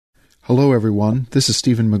Hello, everyone. This is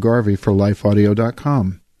Stephen McGarvey for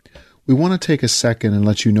lifeaudio.com. We want to take a second and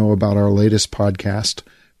let you know about our latest podcast,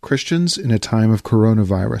 Christians in a Time of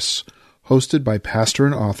Coronavirus, hosted by pastor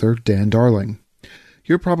and author Dan Darling.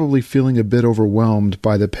 You're probably feeling a bit overwhelmed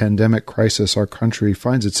by the pandemic crisis our country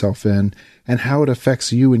finds itself in and how it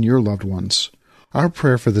affects you and your loved ones. Our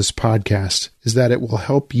prayer for this podcast is that it will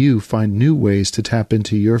help you find new ways to tap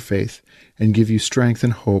into your faith and give you strength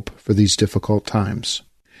and hope for these difficult times.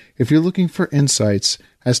 If you're looking for insights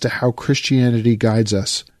as to how Christianity guides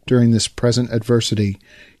us during this present adversity,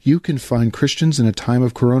 you can find Christians in a Time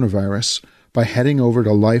of Coronavirus by heading over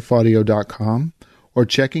to lifeaudio.com or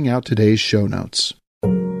checking out today's show notes.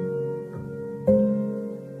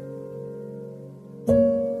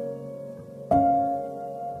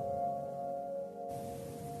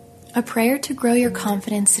 A Prayer to Grow Your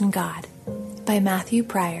Confidence in God by Matthew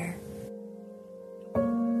Pryor.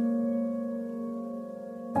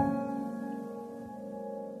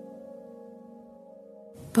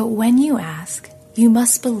 But when you ask, you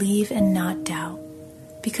must believe and not doubt,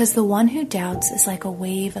 because the one who doubts is like a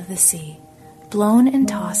wave of the sea, blown and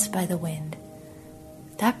tossed by the wind.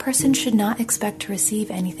 That person should not expect to receive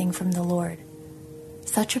anything from the Lord.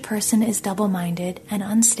 Such a person is double-minded and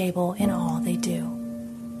unstable in all they do.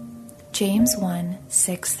 James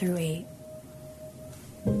 1:6-8.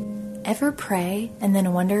 Ever pray and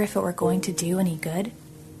then wonder if it were going to do any good?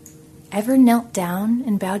 Ever knelt down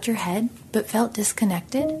and bowed your head but felt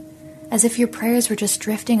disconnected, as if your prayers were just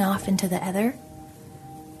drifting off into the ether?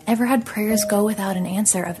 Ever had prayers go without an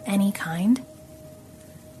answer of any kind?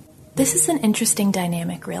 This is an interesting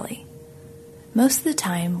dynamic, really. Most of the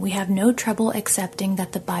time, we have no trouble accepting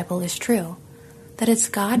that the Bible is true, that it's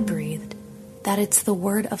God-breathed, that it's the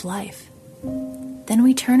word of life. Then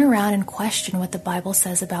we turn around and question what the Bible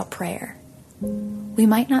says about prayer. We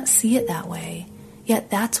might not see it that way,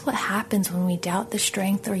 yet that's what happens when we doubt the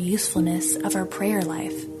strength or usefulness of our prayer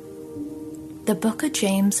life. The book of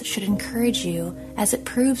James should encourage you as it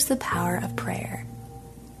proves the power of prayer.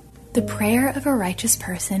 The prayer of a righteous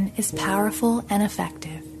person is powerful and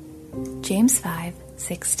effective. James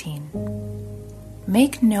 5:16.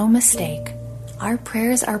 Make no mistake, our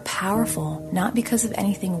prayers are powerful not because of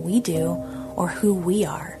anything we do or who we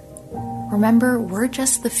are. Remember, we're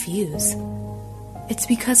just the fuse. It's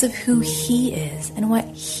because of who He is and what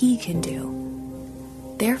He can do.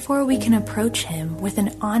 Therefore, we can approach Him with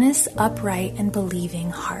an honest, upright, and believing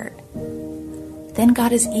heart. Then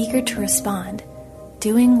God is eager to respond,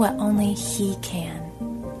 doing what only He can.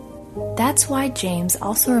 That's why James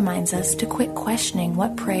also reminds us to quit questioning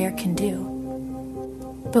what prayer can do.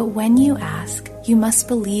 But when you ask, you must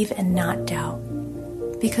believe and not doubt,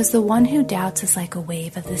 because the one who doubts is like a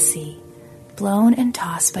wave of the sea, blown and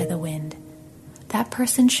tossed by the wind. That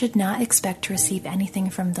person should not expect to receive anything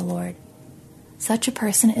from the Lord. Such a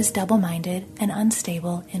person is double-minded and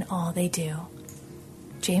unstable in all they do.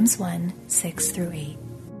 James 1:6-8.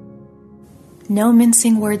 No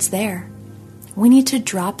mincing words there. We need to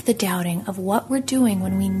drop the doubting of what we're doing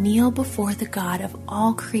when we kneel before the God of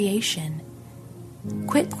all creation.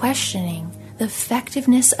 Quit questioning the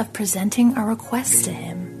effectiveness of presenting our requests to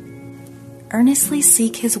Him. Earnestly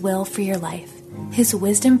seek His will for your life, His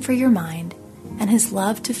wisdom for your mind, and His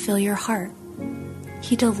love to fill your heart.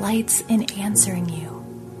 He delights in answering you.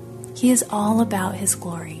 He is all about His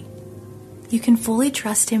glory. You can fully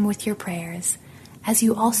trust Him with your prayers, as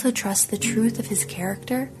you also trust the truth of His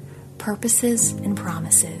character, purposes, and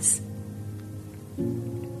promises.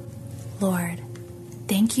 Lord,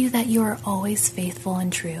 thank you that you are always faithful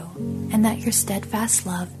and true, and that your steadfast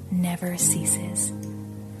love never ceases.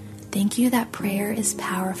 Thank you that prayer is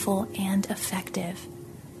powerful and effective,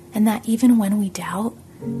 and that even when we doubt,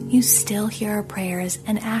 you still hear our prayers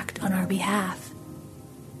and act on our behalf.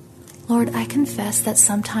 Lord, I confess that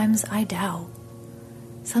sometimes I doubt.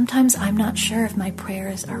 Sometimes I'm not sure if my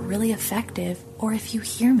prayers are really effective or if you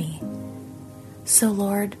hear me. So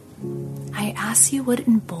Lord, I ask you would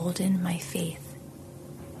embolden my faith.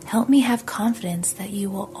 Help me have confidence that you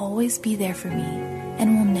will always be there for me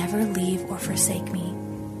and will never leave or forsake me.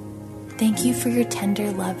 Thank you for your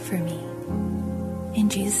tender love for me. In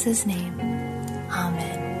Jesus' name,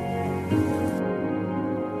 Amen.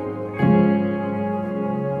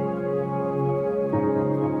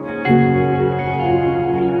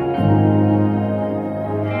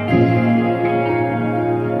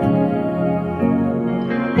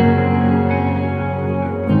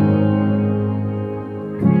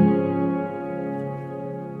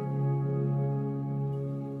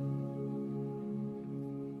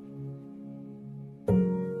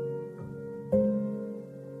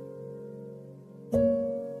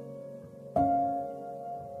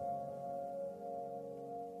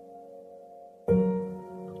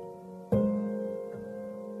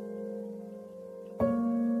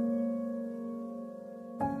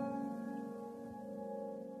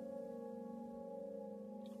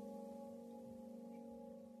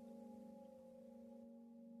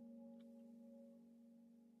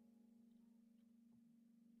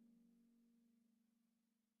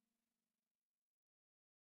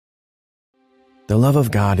 The love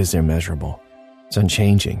of God is immeasurable. It's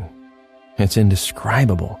unchanging. It's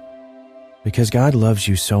indescribable. Because God loves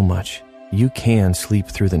you so much, you can sleep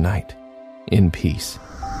through the night in peace.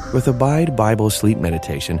 With Abide Bible Sleep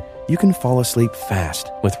Meditation, you can fall asleep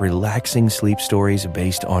fast with relaxing sleep stories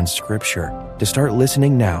based on Scripture. To start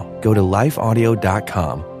listening now, go to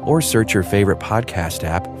lifeaudio.com or search your favorite podcast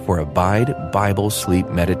app for Abide Bible Sleep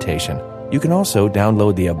Meditation. You can also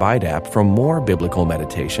download the Abide app for more biblical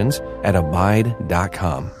meditations at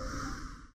abide.com.